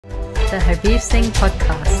the Harveer Singh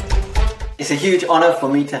podcast. It's a huge honor for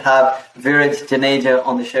me to have Viraj Juneja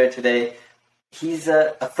on the show today. He's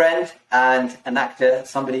a friend and an actor,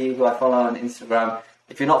 somebody who I follow on Instagram.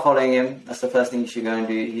 If you're not following him, that's the first thing you should go and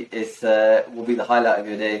do. It will be the highlight of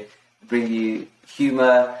your day, bring you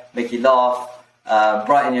humour, make you laugh,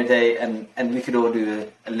 brighten your day, and we could all do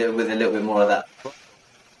a little bit more of that.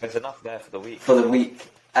 There's enough there for the week.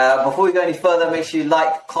 Before we go any further, make sure you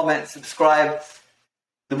like, comment, subscribe.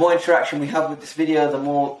 The more interaction we have with this video, the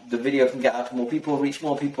more the video can get out to more people, reach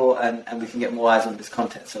more people, and we can get more eyes on this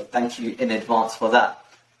content. So thank you in advance for that.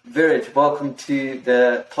 Viraj, welcome to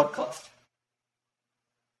the podcast.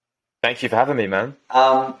 Thank you for having me, man.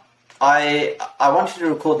 I wanted to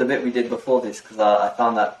record the bit we did before this because I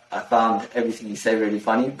found everything you say really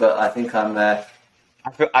funny, but I think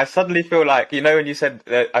I suddenly feel like, you know, when you said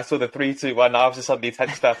I saw the 3, 2, 1, I was just suddenly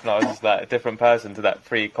tensed up and I was just like a different person to that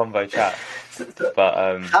pre-convo chat. But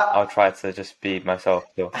I'll try to just be myself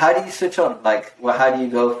still. How do you switch on? Like, well, how do you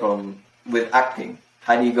go from, with acting,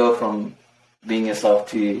 how do you go from being yourself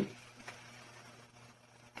to...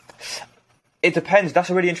 It depends. That's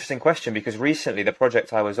a really interesting question because recently the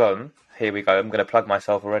project I was on, here we go, I'm going to plug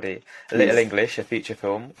myself already, Please. Little English, a feature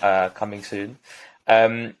film coming soon.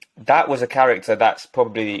 That was a character that's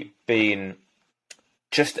probably been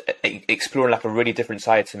just exploring like a really different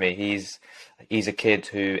side to me. He's a kid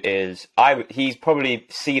who is he's probably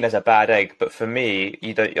seen as a bad egg, but for me,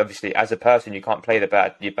 you don't, obviously as a person you can't play your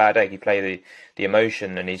bad egg. You play the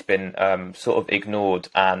emotion, and he's been sort of ignored,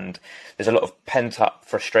 and there's a lot of pent up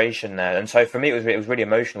frustration there. And so for me, it was really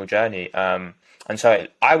emotional journey. And so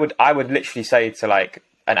I would literally say to like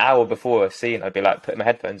an hour before a scene, I'd be like putting my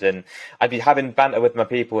headphones in, I'd be having banter with my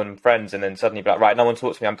people and friends, and then suddenly be like, right, no one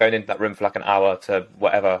talks to me, I'm going into that room for like an hour to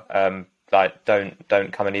whatever, like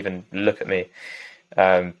don't come and even look at me,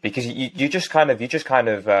 because you just kind of you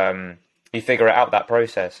figure it out, that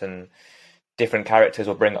process, and different characters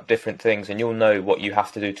will bring up different things and you'll know what you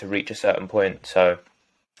have to do to reach a certain point. So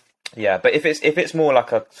yeah, but if it's more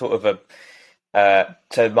like a sort of a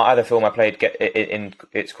to my other film I played,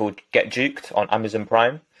 it's called Get Juked on Amazon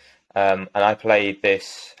Prime, and I played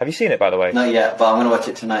this. Have you seen it, by the way? Not yet, but I'm going to watch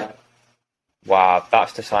it tonight. Wow,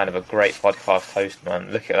 that's the sign of a great podcast host,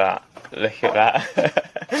 man. Look at that.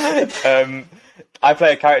 I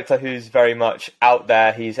play a character who's very much out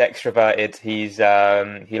there. He's extroverted.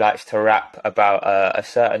 He likes to rap about a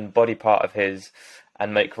certain body part of his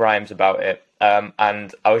and make rhymes about it.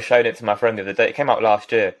 And I was showing it to my friend the other day. It came out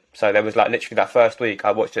last year. So there was like literally that first week,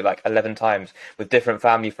 I watched it like 11 times with different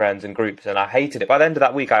family friends and groups, and I hated it. By the end of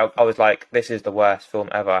that week, I was like, this is the worst film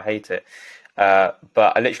ever. I hate it. But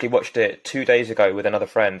I literally watched it 2 days ago with another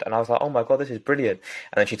friend, and I was like, oh my God, this is brilliant.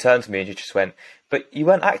 And then she turned to me and she just went, but you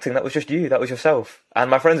weren't acting. That was just you. That was yourself.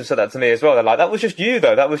 And my friends have said that to me as well. They're like, that was just you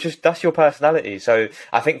though. That's your personality. So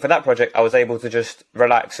I think for that project, I was able to just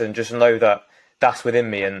relax and just know that that's within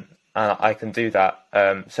me, and I can do that.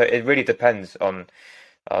 So it really depends on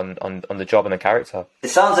the job and the character. It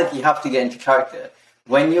sounds like you have to get into character.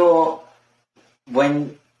 When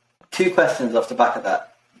two questions off the back of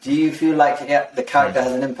that, do you feel like the character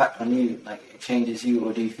has an impact on you, like it changes you,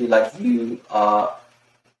 or do you feel like you are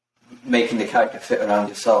making the character fit around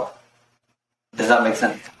yourself? Does that make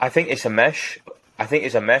sense? I think it's a mesh.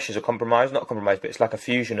 It's a compromise, not a compromise, but it's like a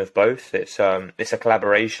fusion of both. It's a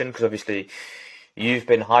collaboration, because obviously you've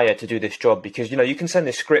been hired to do this job because, you know, you can send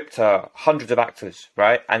this script to hundreds of actors,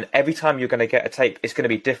 right? And every time you're going to get a take, it's going to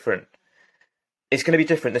be different. It's going to be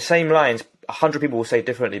different. The same lines, 100 people will say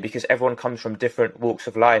differently because everyone comes from different walks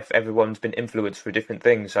of life. Everyone's been influenced through different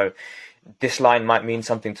things. So this line might mean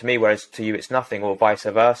something to me, whereas to you it's nothing, or vice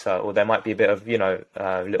versa. Or there might be a bit of, you know,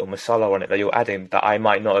 little masala on it that you're adding that I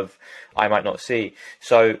might not see.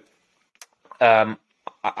 So I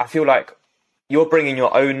feel like you're bringing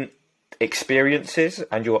your own experiences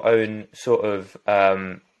and your own sort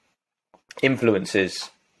of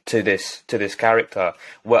influences to this character,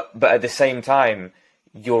 but at the same time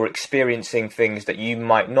you're experiencing things that you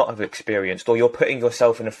might not have experienced, or you're putting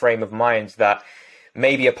yourself in a frame of mind that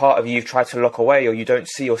maybe a part of you've tried to lock away, or you don't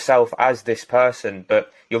see yourself as this person,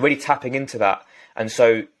 but you're really tapping into that. And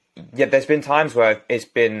so yeah, there's been times where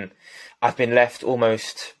I've been left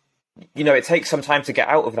almost, you know, it takes some time to get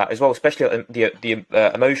out of that as well, especially the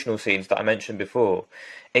emotional scenes that I mentioned before.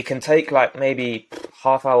 It can take like maybe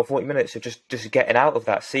half hour, 40 minutes of just getting out of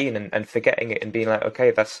that scene and forgetting it and being like, okay,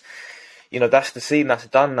 that's the scene, that's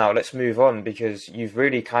done now, let's move on, because you've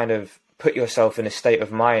really kind of put yourself in a state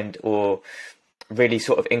of mind, or really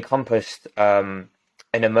sort of encompassed an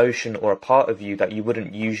emotion or a part of you that you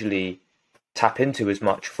wouldn't usually tap into as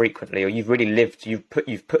much frequently, or you've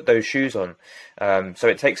put those shoes on. So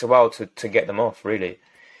it takes a while to get them off, really.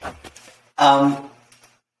 I'm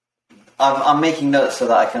making notes so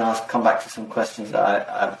that I can come back to some questions that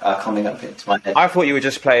are coming up into my head. I thought you were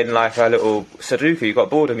just playing like a little Sudoku. You got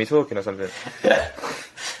bored of me talking or something. Yeah.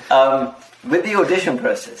 With the audition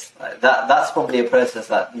process, that's probably a process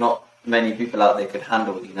that not many people out there could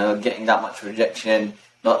handle. You know, getting that much rejection.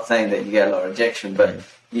 Not saying that you get a lot of rejection, but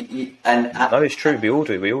no, it's true. We all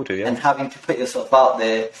do. Yeah. And having to put yourself out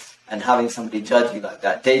there and having somebody judge you like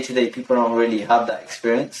that day to day, people don't really have that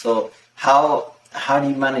experience. So how do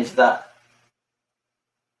you manage that?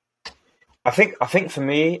 I think for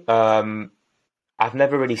me, I've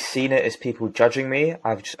never really seen it as people judging me.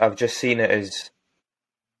 I've just seen it as,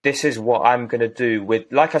 this is what I'm going to do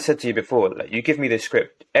with, like I said to you before, like, you give me this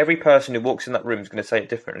script. Every person who walks in that room is going to say it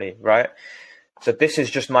differently, right? So this is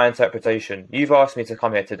just my interpretation. You've asked me to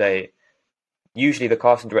come here today. Usually the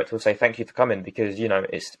casting director will say, thank you for coming, because, you know,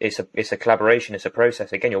 it's a collaboration, it's a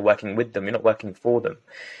process. Again, you're working with them, you're not working for them.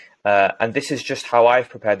 And this is just how I've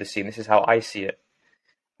prepared the scene. This is how I see it.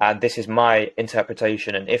 And this is my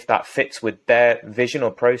interpretation. And if that fits with their vision or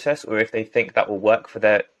process, or if they think that will work for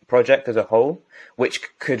their project as a whole, which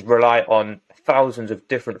could rely on thousands of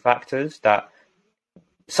different factors that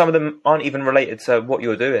some of them aren't even related to what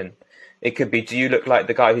you're doing. It could be, do you look like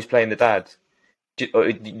the guy who's playing the dad?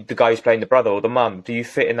 Or the guy who's playing the brother or the mum? Do you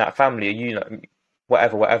fit in that family? Are you know,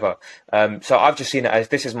 whatever. So I've just seen it as,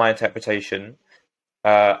 this is my interpretation.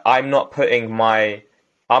 I'm not putting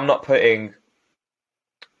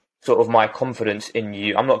sort of my confidence in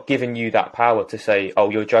you. I'm not giving you that power to say,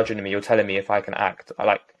 oh, you're judging me, you're telling me if I can act.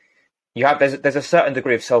 There's a certain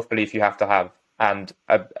degree of self-belief you have to have, and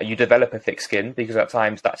you develop a thick skin, because at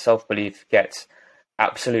times that self-belief gets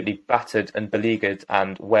absolutely battered and beleaguered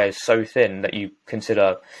and wears so thin that you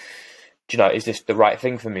consider, you know, is this the right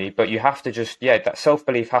thing for me? But you have to just, that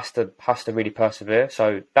self-belief has to really persevere.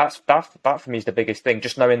 So that for me is the biggest thing,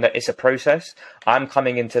 just knowing that it's a process. I'm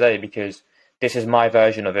coming in today because this is my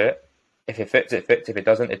version of it. If it fits, it fits. If it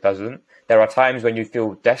doesn't, it doesn't. There are times when you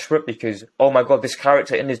feel desperate because, oh my God, this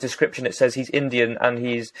character in his description, it says he's Indian and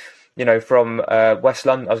he's, you know, from West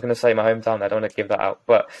London. I was going to say my hometown. I don't want to give that out,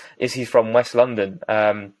 but is he from West London?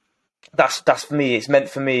 That's for me. It's meant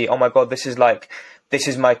for me. Oh my God, this is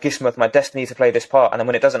my kismet, my destiny to play this part. And then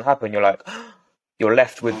when it doesn't happen, you're like, you're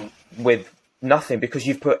left with nothing, because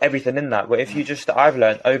you've put everything in that. But if you just, I've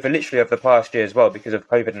learned over the past year as well, because of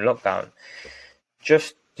COVID and lockdown,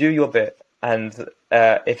 just do your bit. And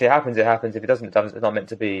if it happens, it happens. If it doesn't, it doesn't. It's not meant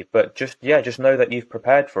to be. But just know that you've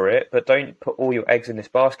prepared for it. But don't put all your eggs in this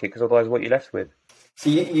basket, because otherwise, what you're left with. So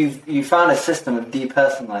you found a system of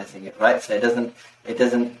depersonalizing it, right? So it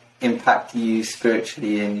doesn't impact you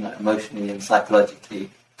spiritually and emotionally and psychologically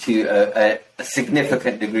to a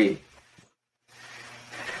significant degree.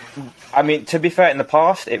 I mean, to be fair, in the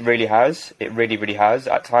past, it really has. It really, really has.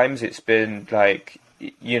 At times, it's been like,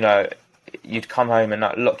 you know, you'd come home and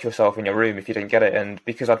lock yourself in your room if you didn't get it. And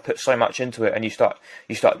because I'd put so much into it, and you start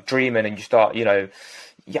dreaming, and you start, you know,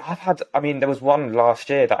 there was one last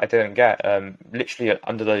year that I didn't get, literally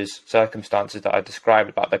under those circumstances that I described,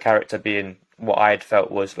 about the character being what I had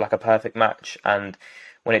felt was like a perfect match. And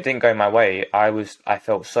when it didn't go my way, I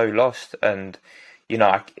felt so lost. And, you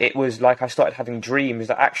know, it was like I started having dreams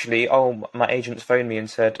that actually, my agents phoned me and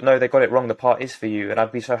said, no, they got it wrong, the part is for you. And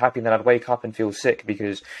I'd be so happy, and then I'd wake up and feel sick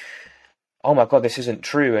because, oh my God, this isn't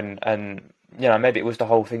true. And you know, maybe it was the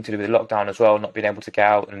whole thing to do with lockdown as well, not being able to get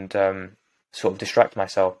out and sort of distract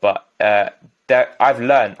myself. But I've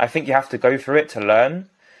learned, I think you have to go through it to learn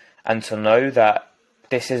and to know that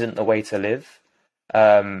this isn't the way to live.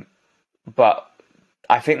 But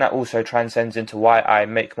I think that also transcends into why I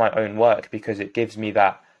make my own work, because it gives me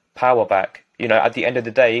that power back. You know, at the end of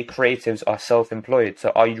the day, creatives are self-employed.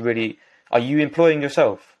 So are you employing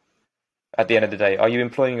yourself? At the end of the day, are you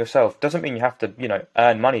employing yourself? Doesn't mean you have to, you know,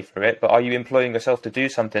 earn money for it, but are you employing yourself to do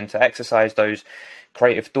something, to exercise those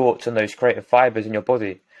creative thoughts and those creative fibers in your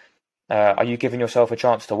body? Are you giving yourself a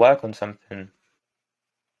chance to work on something?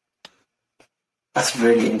 That's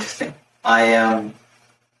really interesting. I'm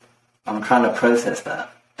trying to process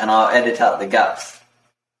that, and I'll edit out the gaps.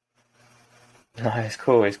 No, it's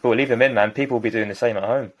cool. Leave them in, man. People will be doing the same at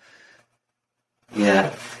home.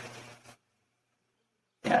 Yeah.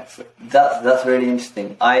 Yeah, that's really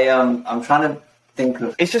interesting. I'm trying to think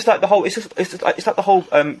of. It's just like the whole. It's like the whole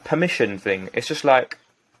permission thing. It's just like,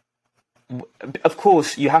 of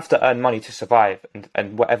course, you have to earn money to survive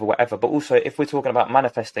and whatever. But also, if we're talking about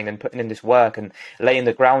manifesting and putting in this work and laying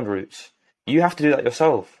the ground roots, you have to do that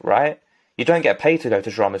yourself, right? You don't get paid to go to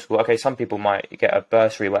drama school. Okay, some people might get a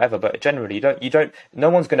bursary, whatever, but generally no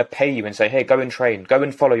one's going to pay you and say, hey, go and train, go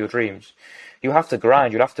and follow your dreams. You have to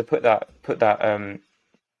grind. You'll have to put that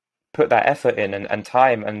effort in and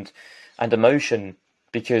time and emotion,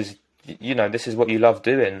 because this is what you love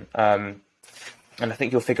doing. And I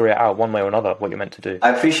think you'll figure it out one way or another what you're meant to do. I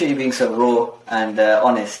appreciate you being so raw and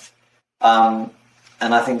honest. And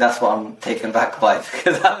I think that's what I'm taken back by,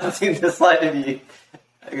 because I haven't seen this side of you.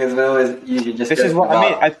 Because we always usually just. This is what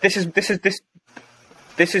I mean.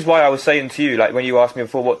 This is why I was saying to you, like when you asked me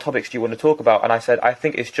before, what topics do you want to talk about, and I said I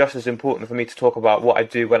think it's just as important for me to talk about what I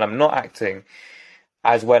do when I'm not acting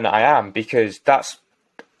as when I am, because that's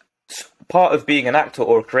part of being an actor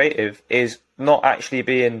or a creative, is not actually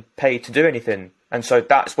being paid to do anything. And so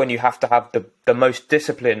that's when you have to have the most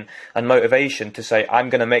discipline and motivation to say, I'm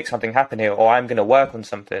going to make something happen here, or I'm going to work on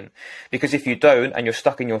something. Because if you don't, and you're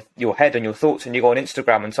stuck in your head and your thoughts, and you go on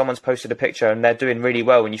Instagram and someone's posted a picture and they're doing really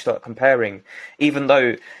well, and you start comparing, even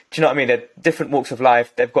though, do you know what I mean? They're different walks of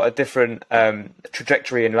life. They've got a different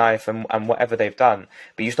trajectory in life and whatever they've done.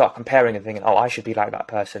 But you start comparing and thinking, oh, I should be like that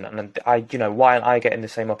person. And why aren't I getting the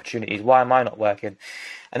same opportunities? Why am I not working?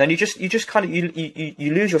 And then you just kind of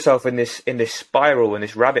you lose yourself in this spiral, in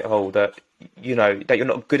this rabbit hole that that you're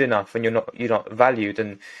not good enough and you're not valued.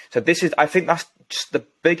 And so I think that's just the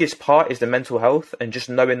biggest part, is the mental health and just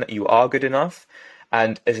knowing that you are good enough.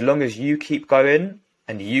 And as long as you keep going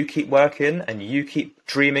and you keep working and you keep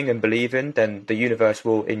dreaming and believing, then the universe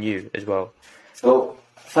will in you as well. So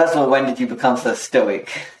first of all, when did you become so stoic?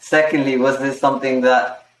 Secondly, was this something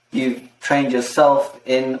that you trained yourself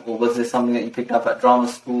in, or was this something that you picked up at drama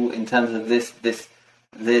school in terms of this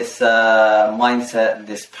mindset,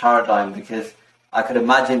 this paradigm? Because I could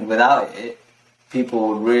imagine without it, people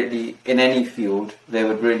would really, in any field, they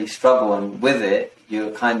would really struggle. And with it,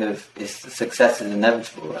 success is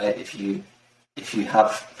inevitable, right? If you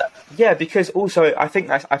have that. Yeah, because also I think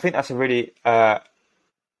that's a really sort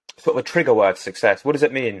of a trigger word, success. What does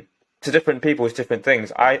it mean? To different people, it's different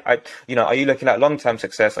things. Are you looking at long-term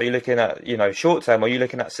success? Are you looking at, short-term? Are you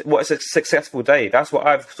looking at what is a successful day? That's what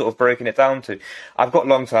I've sort of broken it down to. I've got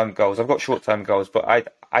long-term goals, I've got short-term goals, but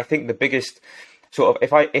I think the biggest sort of,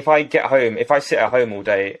 if I get home, if I sit at home all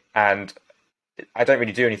day and I don't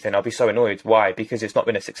really do anything, I'll be so annoyed. Why? Because it's not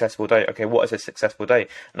been a successful day. Okay, what is a successful day?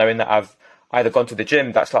 Knowing that I've either gone to the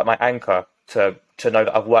gym, that's like my anchor to know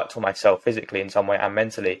that I've worked on myself physically in some way and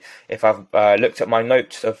mentally. If I've looked at my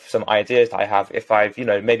notes of some ideas that I have, if I've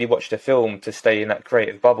maybe watched a film to stay in that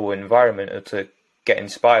creative bubble environment or to get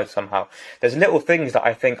inspired somehow. There's little things that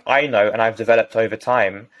I think I know and I've developed over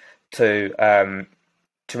time to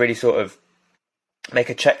really sort of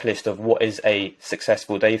make a checklist of what is a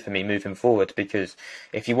successful day for me moving forward. Because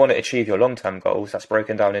if you want to achieve your long-term goals, that's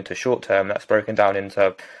broken down into short-term, that's broken down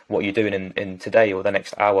into what you're doing in today or the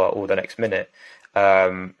next hour or the next minute.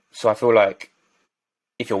 So I feel like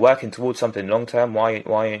if you're working towards something long-term, why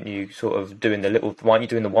aren't you sort of doing why aren't you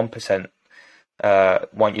doing the 1%? Why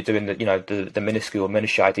aren't you doing the minuscule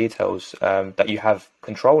minutiae details that you have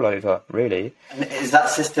control over, really? And is that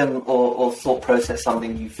system or thought process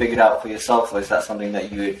something you figured out for yourself, or is that something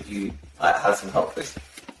that you had some help with?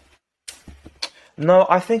 No,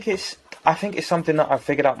 I think it's something that I've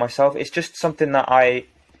figured out myself. It's just something that I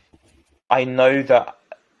know that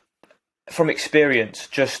from experience,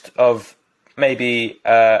 just of maybe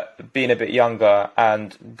being a bit younger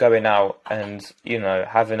and going out and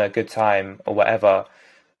having a good time or whatever,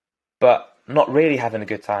 but not really having a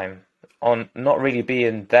good time, on not really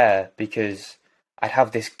being there, because I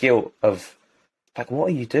have this guilt of like, what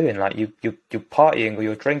are you doing? Like you're partying or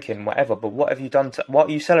you're drinking, whatever, but what have you done what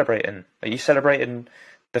are you celebrating? Are you celebrating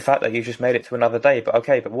the fact that you just made it to another day? But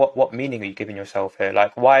okay, but what meaning are you giving yourself here?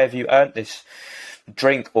 Like, why have you earned this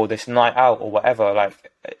drink or this night out or whatever?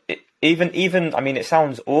 Like, even I mean, it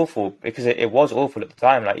sounds awful, because it was awful at the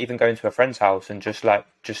time, like even going to a friend's house and just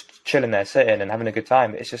chilling there, sitting and having a good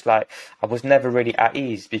time. It's just like I was never really at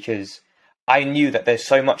ease, because I knew that there's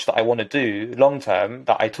so much that I want to do long term,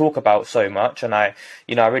 that I talk about so much, and I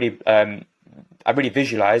really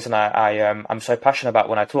visualize, and I'm so passionate about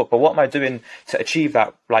when I talk. But what am I doing to achieve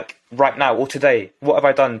that, like right now or today? What have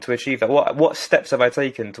I done to achieve that? What steps have I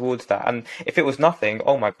taken towards that? And if it was nothing,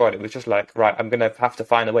 oh my God, it was just like, right, I'm gonna have to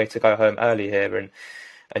find a way to go home early here and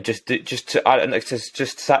just to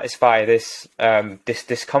satisfy this this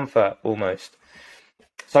discomfort almost.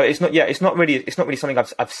 So it's not really something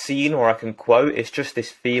I've seen or I can quote. It's just this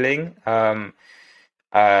feeling that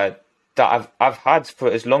I've had for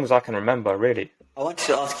as long as I can remember, really. I wanted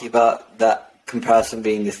to ask you about that comparison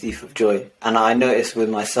being the thief of joy. And I noticed with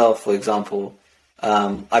myself, for example,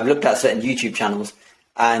 I've looked at certain YouTube channels,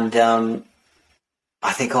 and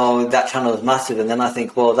I think, oh, that channel is massive, and then I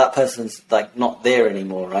think, well, that person's like not there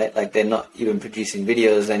anymore, right? Like they're not even producing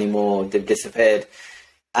videos anymore; they've disappeared,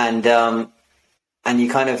 and you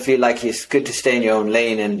kind of feel like it's good to stay in your own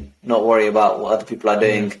lane and not worry about what other people are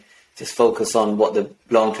doing. Just focus on what the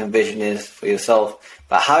long-term vision is for yourself.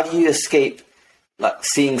 But how do you escape like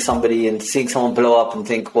seeing somebody and seeing someone blow up and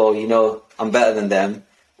think, well, you know, I'm better than them,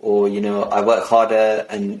 or you know, I work harder,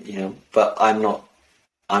 and you know, but I'm not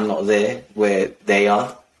there where they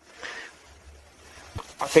are.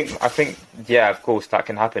 I think, yeah, of course that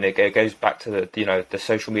can happen. It goes back to the, you know, the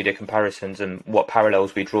social media comparisons and what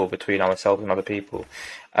parallels we draw between ourselves and other people.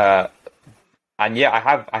 And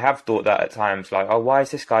yeah, I have thought that at times, like, oh, why is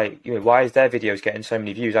this guy, you know, why is their videos getting so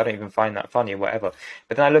many views? I don't even find that funny or whatever.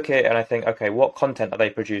 But then I look at it and I think, okay, what content are they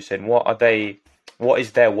producing? What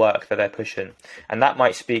is their work that they're pushing? And that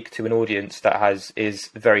might speak to an audience that is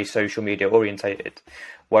very social media orientated,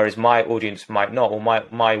 whereas my audience might not, or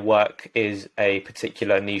my work is a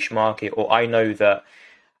particular niche market, or I know that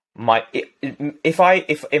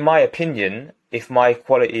if in my opinion, if my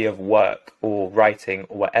quality of work or writing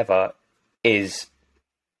or whatever is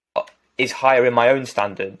higher in my own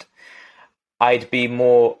standard, I'd be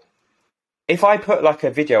more, if I put like a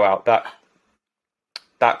video out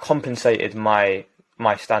that compensated my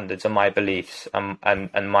standards and my beliefs and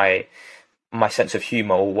my sense of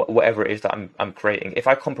humor or whatever it is that I'm creating, if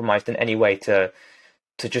I compromised in any way to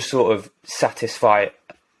just sort of satisfy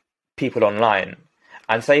people online,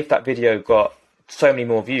 and say if that video got so many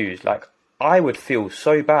more views, like I would feel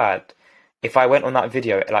so bad if I went on that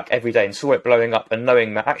video like every day and saw it blowing up and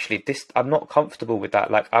knowing that actually I'm not comfortable with that.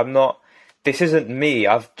 Like this isn't me.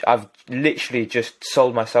 I've literally just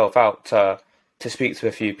sold myself out to speak to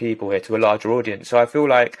a few people here, to a larger audience. So I feel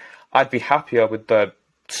like I'd be happier with the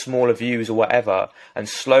smaller views or whatever and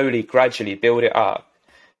slowly, gradually build it up,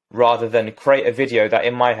 rather than create a video that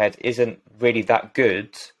in my head isn't really that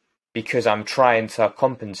good because I'm trying to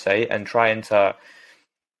compensate and trying to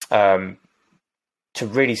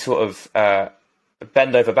really sort of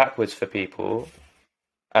bend over backwards for people,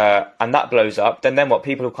 and that blows up, then what,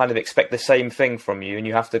 people will kind of expect the same thing from you, and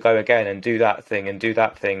you have to go again and do that thing,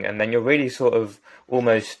 and then you're really sort of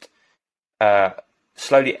almost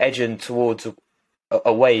slowly edging towards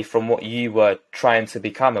away from what you were trying to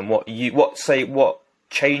become, and what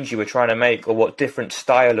change you were trying to make, or what different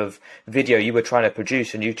style of video you were trying to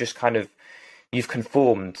produce, and you've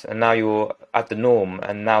conformed, and now you're at the norm,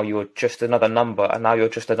 and now you're just another number, and now you're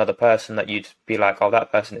just another person that you'd be like, oh,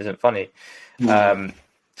 that person isn't funny.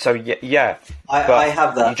 So yeah, I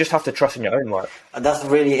have that. You just have to trust in your own work. And that's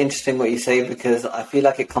really interesting what you say, because I feel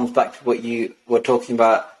like it comes back to what you were talking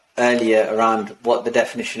about earlier around what the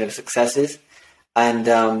definition of success is. And,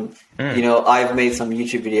 you know, I've made some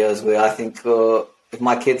YouTube videos where I think, if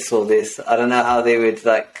my kids saw this, I don't know how they would,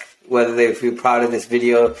 like, whether they would feel proud of this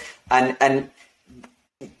video. And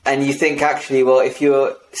you think, actually, well, if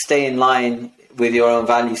you stay in line with your own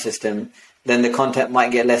value system, then the content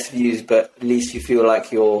might get less views, but at least you feel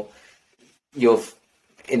like you're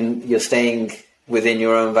staying within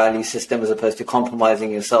your own value system, as opposed to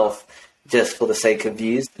compromising yourself just for the sake of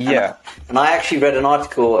views. Yeah. And I actually read an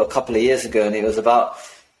article a couple of years ago, and it was about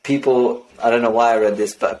people, I don't know why I read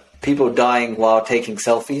this, but people dying while taking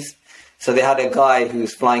selfies. So they had a guy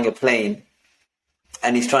who's flying a plane,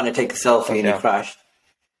 and he's trying to take a selfie, and he crashed.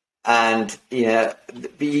 And, you know,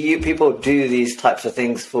 people do these types of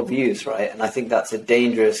things for views, right? And I think that's a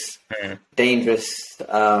dangerous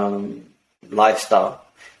lifestyle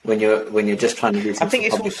when you're just trying to do something. I think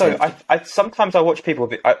it's also, sometimes I watch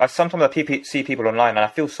people, sometimes I see people online and I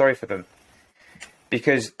feel sorry for them,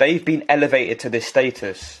 because they've been elevated to this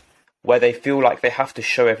status where they feel like they have to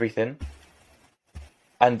show everything,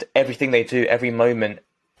 and everything they do, every moment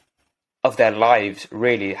of their lives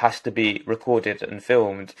really has to be recorded and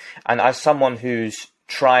filmed. And as someone who's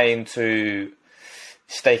trying to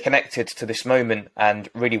stay connected to this moment and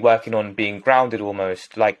really working on being grounded,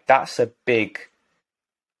 almost, like, that's a big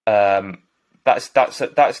that's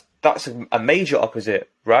a major opposite,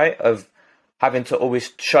 right, of having to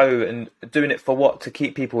always show and doing it for what, to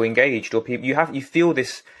keep people engaged, or people you feel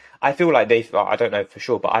this. I feel like I don't know for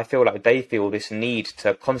sure, but I feel like they feel this need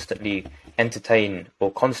to constantly entertain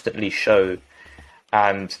or constantly show.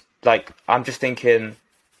 And, like, I'm just thinking,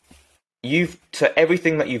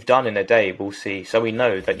 everything that you've done in a day, we'll see. So we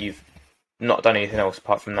know that you've not done anything else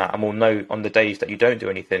apart from that. And we'll know on the days that you don't do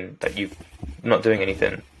anything that you've not doing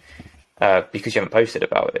anything, because you haven't posted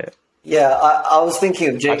about it. Yeah, I was thinking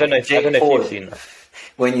of Jake, I don't know if you've seen that.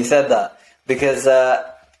 When you said that, because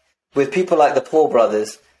with people like the Paul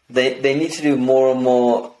brothers, they need to do more and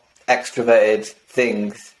more extroverted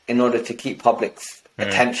things in order to keep publics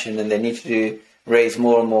attention, and they need to raise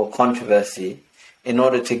more and more controversy in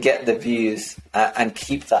order to get the views and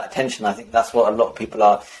keep that attention. I think that's what a lot of people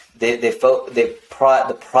are.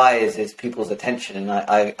 The prize is people's attention, and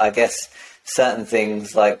I guess certain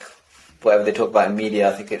things like whatever they talk about in media,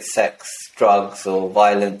 I think it's sex, drugs, or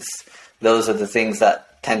violence. Those are the things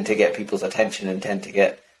that tend to get people's attention and tend to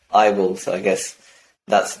get eyeballs. So I guess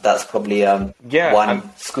that's probably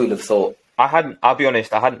one school of thought. I'll be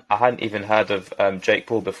honest, I hadn't even heard of Jake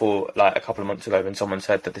Paul before, like a couple of months ago, when someone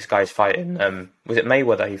said that this guy's fighting. Was it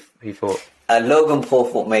Mayweather he fought? Logan Paul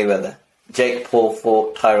fought Mayweather. Jake Paul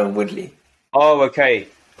fought Tyron Woodley. Oh, okay.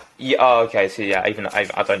 Yeah. Oh, okay. So yeah,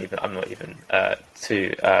 I'm not even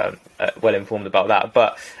too well informed about that.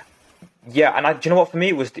 But yeah, and do you know what? For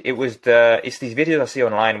me, it's these videos I see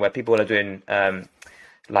online where people are doing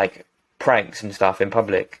like pranks and stuff in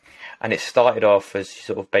public. And it started off as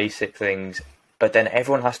sort of basic things, but then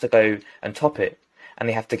everyone has to go and top it, and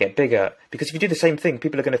they have to get bigger. Because if you do the same thing,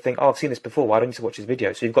 people are going to think, oh, I've seen this before, why don't I need to watch this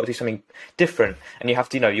video? So you've got to do something different, and you have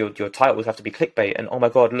to, your titles have to be clickbait, and oh my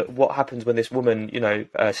God, look what happens when this woman,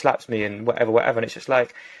 slaps me and whatever, and it's just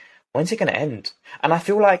like, when's it going to end? And I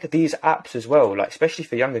feel like these apps as well, like especially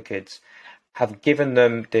for younger kids, have given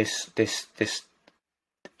them this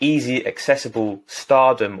easy, accessible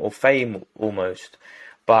stardom or fame almost,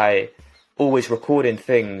 by always recording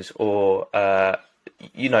things or,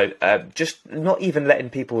 just not even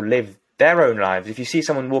letting people live their own lives. If you see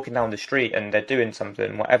someone walking down the street and they're doing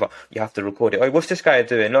something, whatever, you have to record it. Oh, what's this guy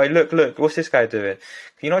doing? Oh, look, what's this guy doing?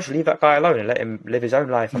 Can you not just leave that guy alone and let him live his own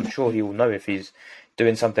life? I'm sure he will know if he's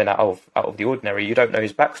doing something out of the ordinary. You don't know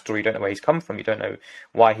his backstory. You don't know where he's come from. You don't know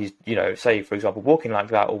why he's, say, for example, walking like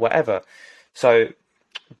that or whatever. So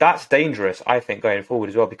that's dangerous, I think, going forward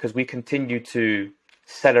as well, because we continue to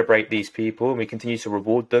celebrate these people and we continue to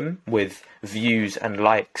reward them with views and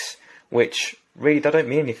likes, which really they don't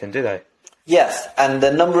mean anything, do they? Yes, and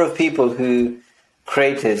the number of people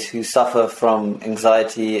creators who suffer from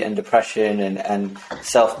anxiety and depression and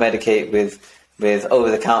self-medicate with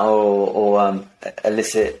over-the-counter or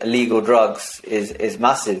illegal drugs is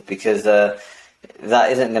massive, because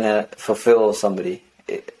that isn't going to fulfill somebody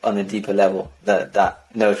on a deeper level, that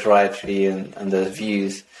notoriety and those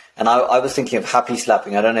views. And I was thinking of happy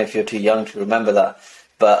slapping. I don't know if you're too young to remember that,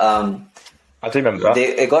 but I do remember that.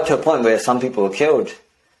 It got to a point where some people were killed.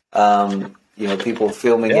 People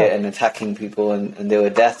filming it and attacking people, and there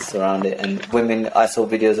were deaths around it. And women, I saw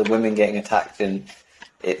videos of women getting attacked, and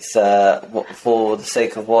it's for the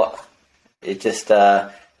sake of what? It just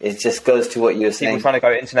goes to what you were saying. People trying to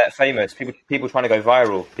go internet famous. People trying to go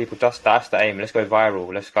viral. That's the aim. Let's go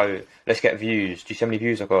viral. Let's get views. Do you see how many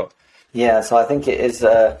views I got? Yeah, so I think it is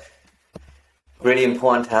really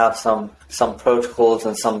important to have some protocols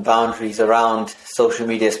and some boundaries around social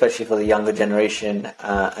media, especially for the younger generation,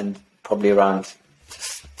 and probably around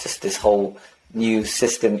just this whole new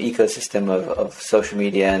ecosystem of social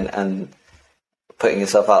media and putting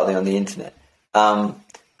yourself out there on the internet.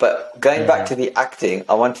 But going back to the acting,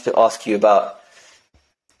 I wanted to ask you about,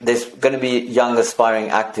 there's going to be young aspiring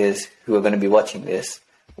actors who are going to be watching this.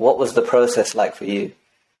 What was the process like for you?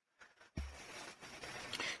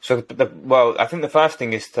 So, I think the first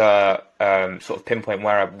thing is to sort of pinpoint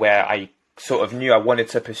where I sort of knew I wanted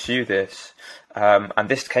to pursue this, and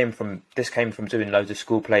this came from doing loads of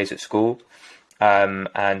school plays at school,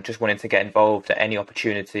 and just wanting to get involved at any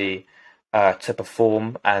opportunity to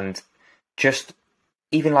perform, and just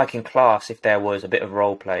even like in class, if there was a bit of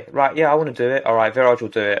role play, right? Yeah, I want to do it. All right, Viraj will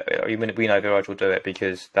do it. We know Viraj will do it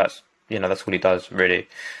because that's what he does really.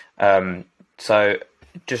 So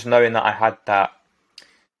just knowing that I had that.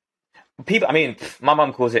 People, I mean, my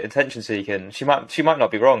mum calls it attention seeking. She might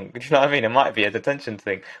not be wrong. Do you know what I mean? It might be a detention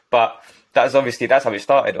thing, but that's how it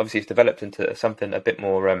started. Obviously, it's developed into something a bit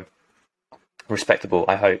more respectable,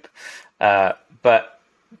 I hope. But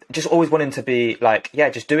just always wanting to be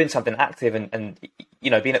just doing something active and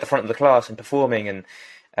being at the front of the class and performing and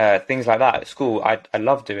things like that at school. I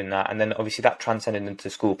love doing that, and then obviously that transcended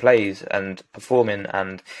into school plays and performing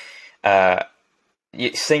and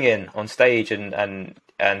singing on stage and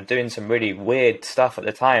doing some really weird stuff at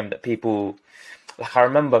the time that people, like, I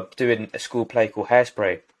remember doing a school play called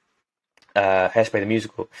Hairspray the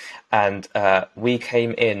musical, and we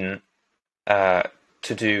came in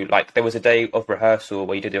to do, there was a day of rehearsal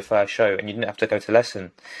where you did your first show and you didn't have to go to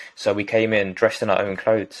lesson, so we came in dressed in our own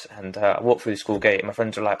clothes, and I walked through the school gate and my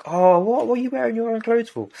friends were like, oh, what are you wearing your own clothes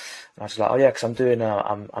for? And I was like, oh yeah, because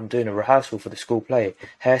I'm doing a rehearsal for the school play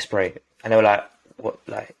Hairspray. And they were like, what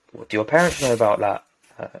do your parents know about that?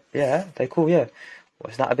 Yeah, they're cool, yeah.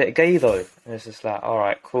 Well, is that a bit gay though? And it's just like, all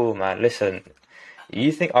right, cool, man. Listen,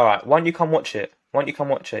 you think, all right, why don't you come watch it? Why don't you come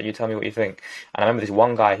watch it? You tell me what you think. And I remember this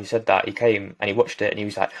one guy who said that. He came and he watched it and he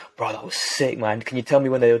was like, bro, that was sick, man. Can you tell me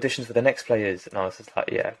when the auditions for the next players? And I was just like,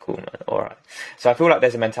 yeah, cool, man. All right. So I feel like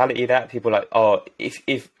there's a mentality that people like, oh,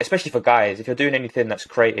 if especially for guys, if you're doing anything that's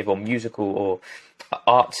creative or musical or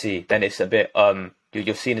artsy, then it's a bit,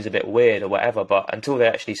 you're seen as a bit weird or whatever. But until they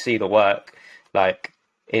actually see the work, like,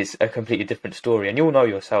 it's a completely different story. And you'll know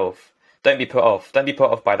yourself. Don't be put off. Don't be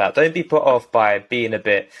put off by that. Don't be put off by being a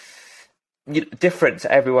bit different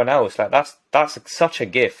to everyone else. Like that's such a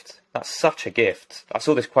gift. That's such a gift. I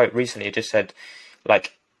saw this quote recently. It just said,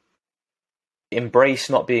 like, embrace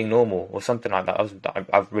not being normal or something like that.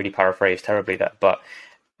 I've really paraphrased terribly there, but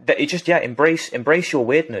it just embrace your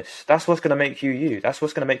weirdness. That's what's going to make you you. That's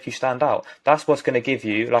what's going to make you stand out. That's what's going to give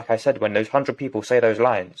you, like I said, when those 100 people say those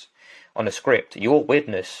lines on a script, your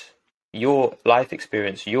weirdness, your life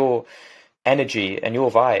experience, your energy and your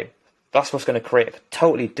vibe, that's what's going to create a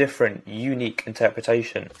totally different, unique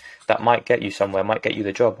interpretation that might get you somewhere, might get you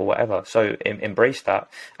the job or whatever. So embrace that.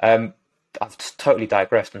 I've totally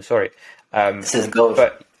digressed. I'm sorry. This is gold.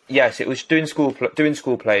 But yes, it was doing school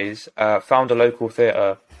plays. Found a local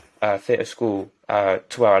theatre school to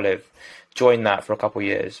where I live. Joined that for a couple of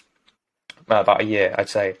years, about a year, I'd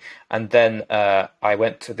say. And then I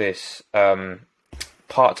went to this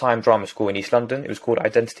part-time drama school in East London. It was called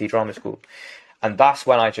Identity Drama School. And that's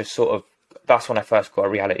when I that's when I first got a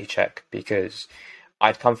reality check, because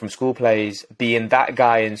I'd come from school plays, being that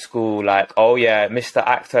guy in school, like, oh yeah, Mr.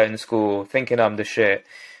 Actor in school, thinking I'm the shit.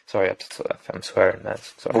 Sorry, I'm swearing.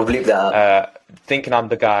 Sorry. We'll bleep that out. Thinking I'm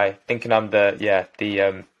the guy, thinking I'm the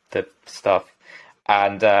stuff.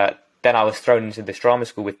 And then I was thrown into this drama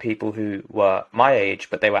school with people who were my age,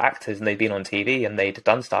 but they were actors and they'd been on TV and they'd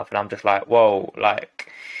done stuff. And I'm just like, whoa,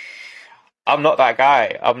 like, I'm not that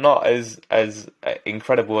guy. I'm not as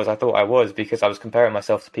incredible as I thought I was, because I was comparing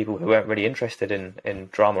myself to people who weren't really interested in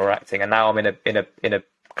drama or acting. And now I'm in a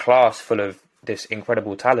class full of this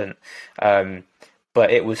incredible talent. But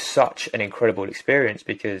it was such an incredible experience,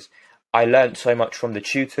 because I learned so much from the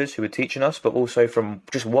tutors who were teaching us, but also from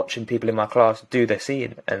just watching people in my class do their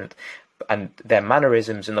scene and their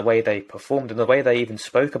mannerisms and the way they performed and the way they even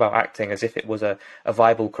spoke about acting as if it was a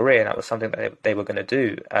viable career and that was something that they were going to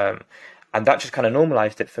do. And that just kind of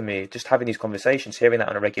normalized it for me, just having these conversations, hearing that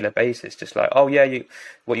on a regular basis, just like, oh yeah, you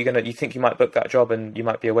think you might book that job and you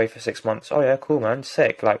might be away for 6 months. Oh yeah, cool, man,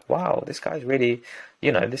 sick. Like, wow, this guy's really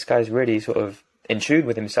sort of in tune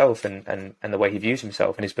with himself and the way he views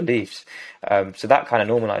himself and his beliefs. So that kind of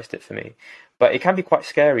normalized it for me. But it can be quite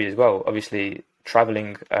scary as well, obviously,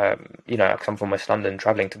 traveling, I come from West London,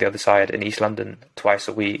 traveling to the other side in East London twice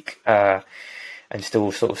a week, and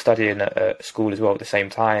still sort of studying at school as well at the same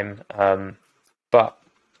time. But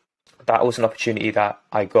that was an opportunity that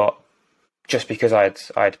I got just because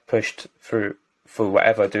I'd pushed through for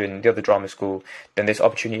whatever, doing the other drama school. Then this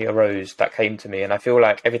opportunity arose that came to me, and I feel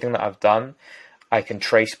like everything that I've done, I can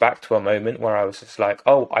trace back to a moment where I was just like,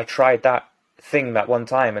 oh, I tried that thing that one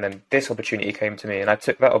time, and then this opportunity came to me, and I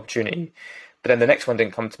took that opportunity. But then the next one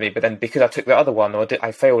didn't come to me. But then because I took the other one,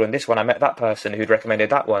 I failed in this one, I met that person who'd recommended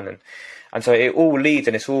that one, and so it all leads,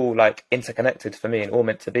 and it's all like interconnected for me and all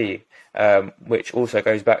meant to be. Which also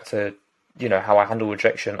goes back to how I handle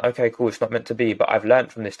rejection. Okay, cool, it's not meant to be, but I've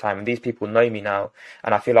learned from this time, and these people know me now,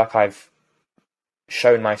 and I feel like I've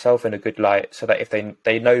shown myself in a good light, so that if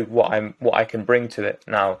they know what I can bring to it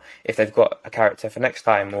now, if they've got a character for next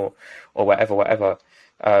time or whatever.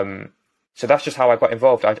 So that's just how I got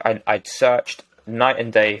involved. I'd searched night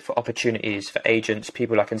and day for opportunities, for agents,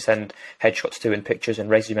 people I can send headshots to and pictures and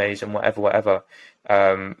resumes and whatever.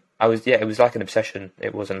 It was like an obsession.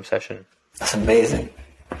 It was an obsession. That's amazing.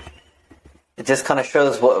 It just kind of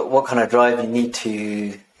shows what kind of drive you need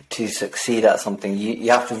to succeed at something.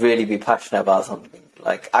 You have to really be passionate about something.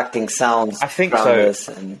 Like acting sounds, I think glamorous,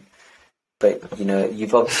 so. But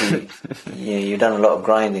you've obviously you've done a lot of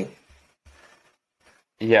grinding.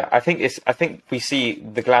 Yeah, I think we see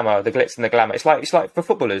the glamour, the glitz and the glamour. It's like for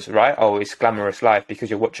footballers, right? Oh, it's glamorous life because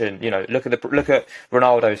you're watching. Look at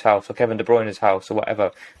Ronaldo's house or Kevin De Bruyne's house or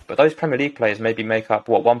whatever. But those Premier League players maybe make up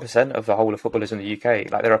 1% of the whole of footballers in the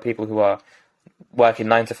UK. Like there are people who are working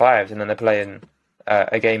 9 to 5s and then they're playing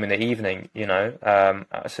a game in the evening.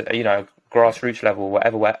 Grassroots level,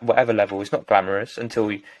 whatever level. It's not glamorous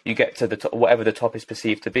until you get to the top, whatever the top is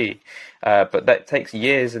perceived to be. But that takes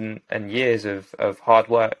years and years of hard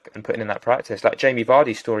work and putting in that practice. Like Jamie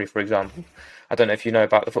Vardy's story, for example. I don't know if you know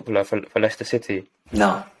about the footballer for Leicester City.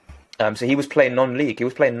 No. So he was playing non-league. He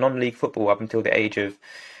was playing non-league football up until the age of,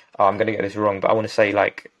 I'm going to get this wrong, but I want to say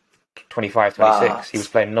like 25, 26. Wow. He was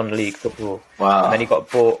playing non-league football. Wow. And then he got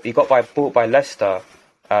bought by Leicester.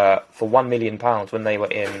 for £1 million when they were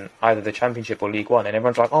in either the Championship or League One, and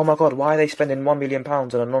everyone's like, "Oh my God, why are they spending £1 million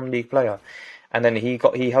on a non-league player?" And then he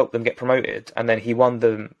helped them get promoted, and then he won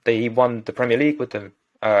the Premier League with them,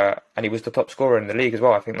 and he was the top scorer in the league as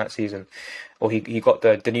well, I think, that season, or he got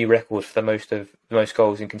the new records for the most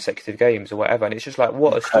goals in consecutive games or whatever. And it's just like,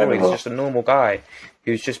 what a story! He's just a normal guy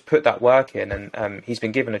who's just put that work in, and he's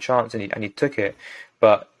been given a chance and he took it.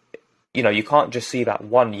 But you can't just see that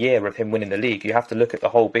 1 year of him winning the league. You have to look at the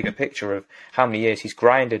whole bigger picture of how many years he's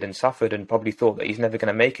grinded and suffered and probably thought that he's never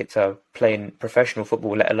going to make it to playing professional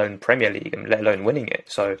football, let alone Premier League, and let alone winning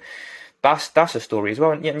it. So that's a story as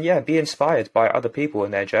well. And yeah, be inspired by other people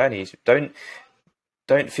and their journeys. Don't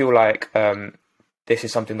feel like this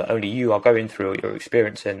is something that only you are going through or you're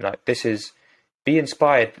experiencing. Like, be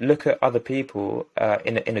inspired. Look at other people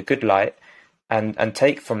in a good light. And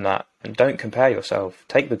take from that, and don't compare yourself.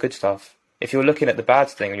 Take the good stuff. If you're looking at the bad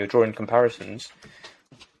thing and you're drawing comparisons,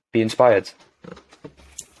 be inspired.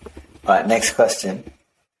 All right, next question.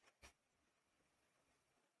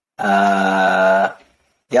 I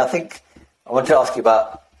think I want to ask you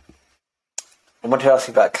about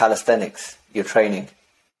calisthenics, your training.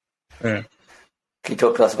 Can you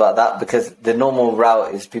talk to us about that? Because the normal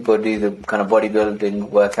route is people do the kind of bodybuilding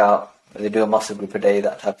workout. They do a muscle group a day,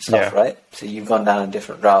 that type of stuff, right? So you've gone down a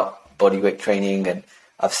different route, body weight training, and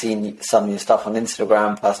I've seen some of your stuff on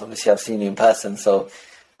Instagram. Plus, obviously, I've seen you in person. So,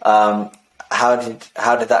 how did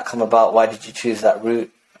that come about? Why did you choose that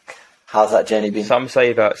route? How's that journey been? Some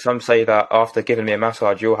say that after giving me a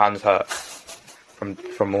massage, your hands hurt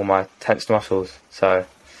from all my tensed muscles. So,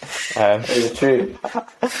 it's true.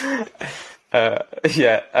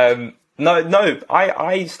 Yeah. No,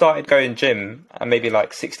 I started going gym at maybe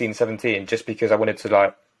like 16, 17, just because I wanted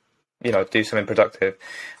to do something productive,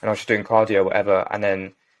 and I was just doing cardio or whatever. And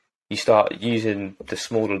then you start using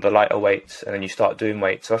the lighter weights, and then you start doing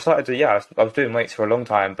weights. So I was doing weights for a long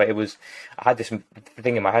time, but I had this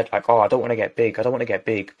thing in my head like, I don't want to get big. I don't want to get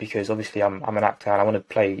big because obviously I'm an actor and I want to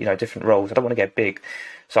play, different roles. I don't want to get big.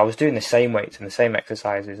 So I was doing the same weights and the same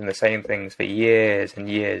exercises and the same things for years and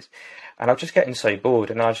years. And I was just getting so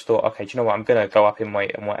bored, and I just thought, okay, do you know what? I'm going to go up in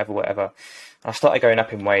weight and whatever. And I started going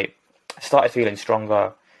up in weight. I started feeling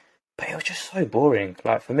stronger, but it was just so boring.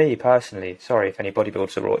 Like, for me personally, sorry if any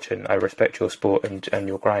bodybuilders are watching, I respect your sport and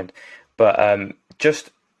your grind. But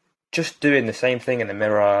just doing the same thing in the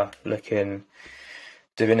mirror,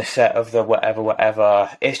 doing a set of the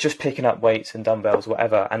whatever. It's just picking up weights and dumbbells,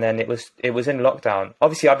 whatever. And then it was in lockdown.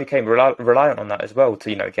 Obviously, I became reliant on that as well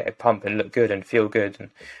to get a pump and look good and feel good.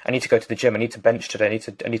 And I need to go to the gym. I need to bench today.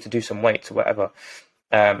 I need to do some weights or whatever.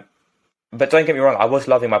 But don't get me wrong, I was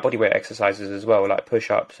loving my bodyweight exercises as well, like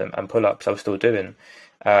push-ups and pull-ups. I was still doing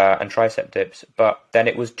and tricep dips. But then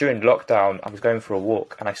it was during lockdown. I was going for a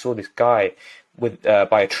walk and I saw this guy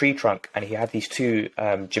by a tree trunk, and he had these two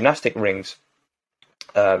gymnastic rings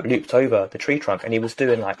looped over the tree trunk, and he was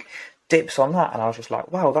doing like dips on that, and I was just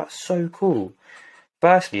like, wow, that's so cool.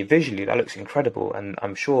 Firstly, visually that looks incredible, and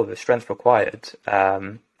I'm sure the strength required,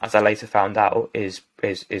 as I later found out, is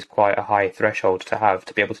quite a high threshold to have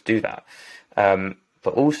to be able to do that.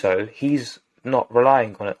 But also, he's not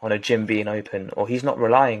relying on a gym being open, or he's not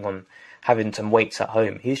relying on having some weights at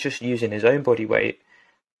home. He's just using his own body weight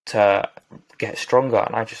to get stronger,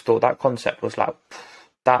 and I just thought that concept was like,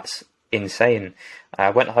 that's insane. I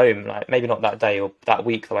went home, like maybe not that day or that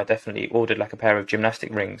week, though I definitely ordered like a pair of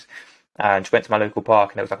gymnastic rings and just went to my local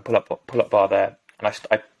park, and there was like a pull-up bar there, and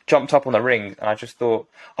I jumped up on the ring, and I just thought,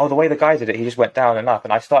 the way the guy did it, he just went down and up,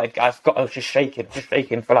 and I was just shaking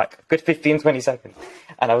for like a good 15-20 seconds,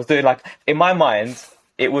 and I was doing like, in my mind,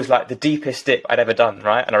 it was like the deepest dip I'd ever done,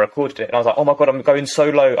 right? And I recorded it, and I was like, oh my God, I'm going so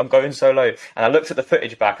low, and I looked at the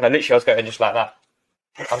footage back, and I was going just like that.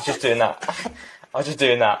 I was just doing that.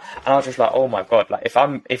 And I was just like, oh my God, like if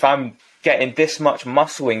I'm getting this much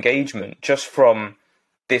muscle engagement just from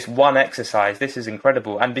this one exercise, this is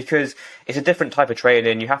incredible. And because it's a different type of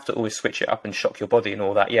training, you have to always switch it up and shock your body and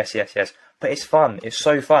all that. Yes. But it's fun. It's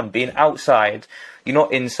so fun being outside. You're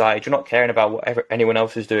not inside. You're not caring about whatever anyone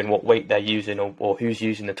else is doing, what weight they're using, or who's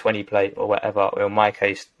using the 20 plate or whatever. Or in my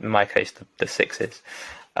case, the sixes.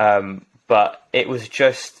 But it was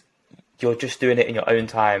just, you're just doing it in your own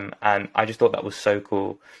time, and I just thought that was so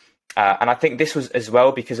cool. And I think this was as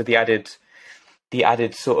well because of the added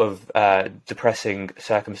sort of depressing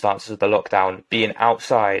circumstances of the lockdown, being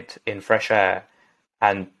outside in fresh air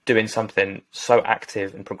and doing something so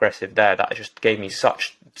active and progressive there, that just gave me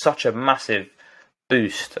such a massive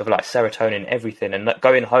boost of like serotonin, everything, and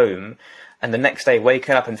going home and the next day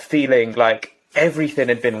waking up and feeling like everything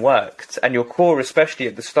had been worked, and your core, especially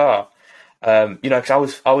at the start,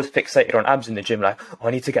 Because I was fixated on abs in the gym, like, oh,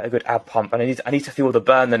 I need to get a good ab pump, and I need to feel the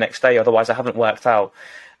burn the next day, otherwise I haven't worked out.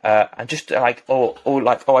 And just like, or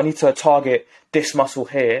like, oh, I need to target this muscle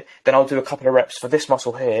here, then I'll do a couple of reps for this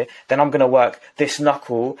muscle here, then I'm going to work this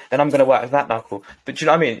knuckle, then I'm going to work that knuckle. But do you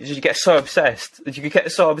know what I mean? You get so obsessed,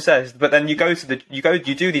 but then you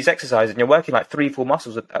do these exercises and you're working like 3-4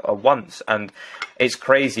 muscles at once, and it's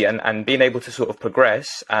crazy. And being able to sort of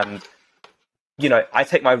progress, and, I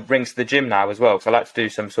take my rings to the gym now as well, because I like to do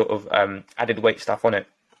some sort of added weight stuff on it,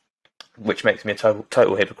 which makes me a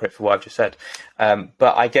total hypocrite for what I've just said.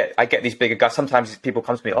 But I get these bigger guys. Sometimes people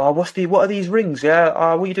come to me, oh, what are these rings?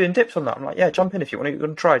 Yeah, what are you doing dips on that? I'm like, yeah, jump in if you want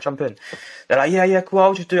to try, jump in. They're like, yeah, cool. I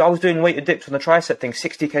was doing weighted dips on the tricep thing,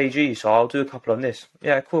 60 kg, so I'll do a couple on this.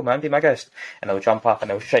 Yeah, cool, man, be my guest. And they'll jump up and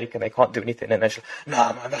they'll shake and they can't do anything. And they're just,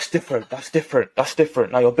 nah, man, that's different.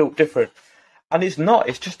 Now you're built different. And it's not.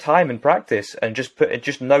 It's just time and practice, and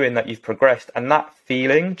just knowing that you've progressed, and that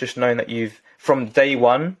feeling, just knowing that you've, from day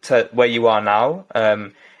one to where you are now,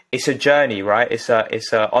 it's a journey, right? It's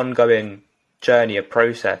a ongoing journey, a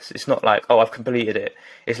process. It's not like, oh, I've completed it.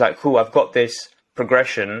 It's like, cool, I've got this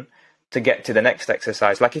progression to get to the next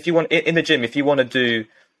exercise. Like if you want in the gym, if your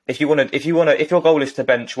goal is to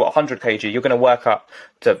bench 100 kg, you're going to work up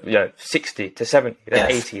to 60 to 70, then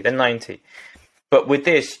 80, then 90. But with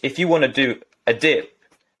this, if you want to do a dip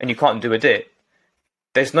and you can't do a dip,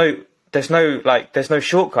 there's no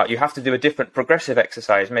shortcut. You have to do a different progressive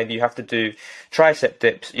exercise. Maybe you have to do tricep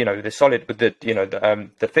dips, the solid with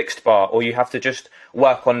the fixed bar, or you have to just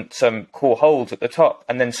work on some core holds at the top,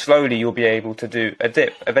 and then slowly you'll be able to do a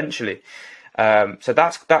dip eventually. So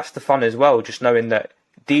that's the fun as well, just knowing that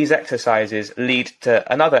these exercises lead to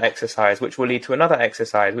another exercise, which will lead to another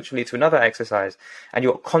exercise, which will lead to another exercise, and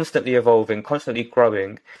you're constantly evolving, constantly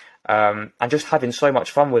growing, and just having so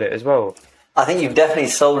much fun with it as well. I think you've definitely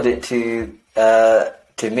sold it to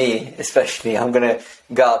me, especially. I'm gonna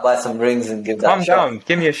go out, buy some rings, and give that. Calm down,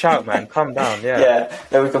 give me a shout, man. Calm down, yeah. Yeah,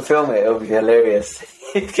 then we can film it. It'll be hilarious.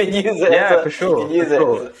 You can use it. Yeah, for sure. You can use it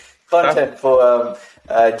as content for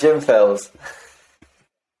gym fails.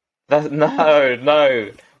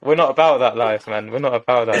 No. We're not about that life, man. We're not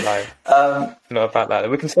about that life. Not about that.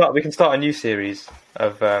 We can start a new series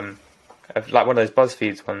of like one of those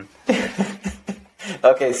BuzzFeeds ones.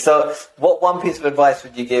 Okay, so what one piece of advice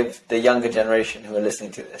would you give the younger generation who are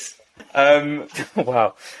listening to this?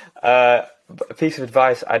 Wow. A piece of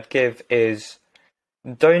advice I'd give is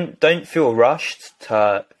don't feel rushed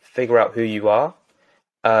to figure out who you are,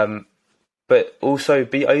 but also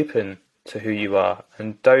be open to who you are,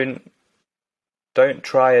 and don't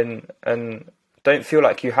try and don't feel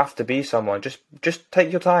like you have to be someone. Just take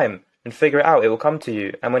your time and figure it out. It will come to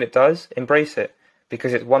you, and when it does, embrace it,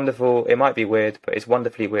 because it's wonderful. It might be weird, but it's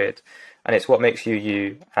wonderfully weird, and it's what makes you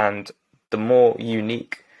you. And the more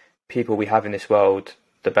unique people we have in this world,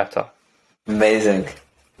 the better. Amazing.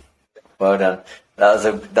 Well done. That was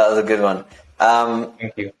a good one.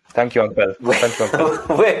 Thank you, Uncle. Thank you, Uncle.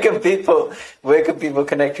 Where can people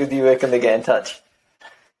connect with you? Where can they get in touch?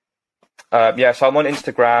 So I'm on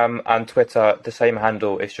Instagram and Twitter, the same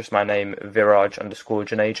handle. It's just my name,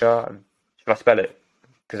 Viraj_Juneja. Should I spell it?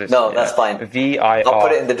 That's fine. VIR. I'll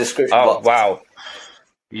put it in the description box. Oh, wow.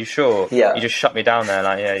 You sure? Yeah. You just shut me down there.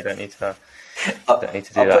 Like, yeah, you don't need to. I'll do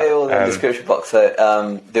that. Put it all in the description box,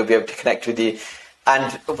 so they'll be able to connect with you.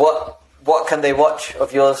 And what can they watch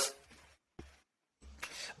of yours?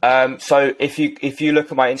 So if you look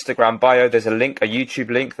at my Instagram bio, there's a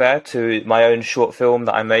YouTube link there to my own short film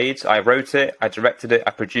that I made. I wrote it, I directed it,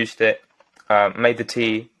 I produced it, made the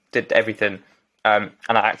tea, did everything, and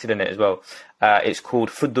I acted in it as well. It's called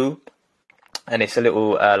Fudu, and it's a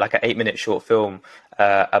little like an 8-minute short film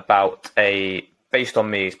based on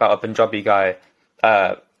me. It's about a Punjabi guy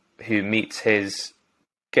who meets his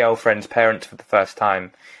girlfriend's parents for the first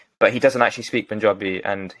time, but he doesn't actually speak Punjabi,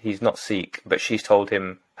 and he's not Sikh, but she's told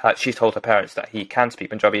her parents that he can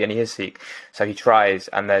speak Punjabi, and he is Sikh, so he tries,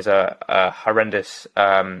 and there's a horrendous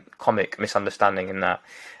comic misunderstanding in that.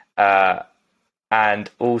 And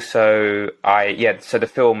also, so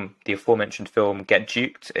the aforementioned film, Get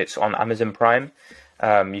Duped, it's on Amazon Prime.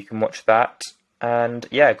 You can watch that. And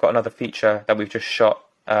got another feature that we've just shot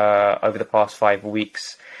over the past 5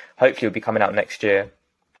 weeks. Hopefully it'll be coming out next year.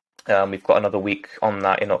 We've got another week on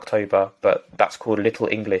that in October, but that's called Little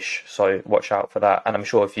English, so watch out for that. And I'm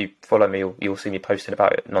sure if you follow me, you'll see me posting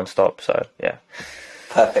about it non-stop, so yeah.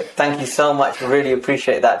 Perfect. Thank you so much. Really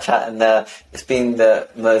appreciate that chat, and it's been the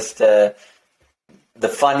most, the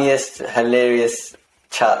funniest, hilarious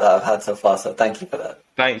chat that I've had so far, so thank you for that.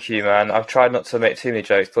 Thank you, man. I've tried not to make too many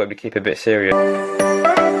jokes, thought we'd keep it a bit serious.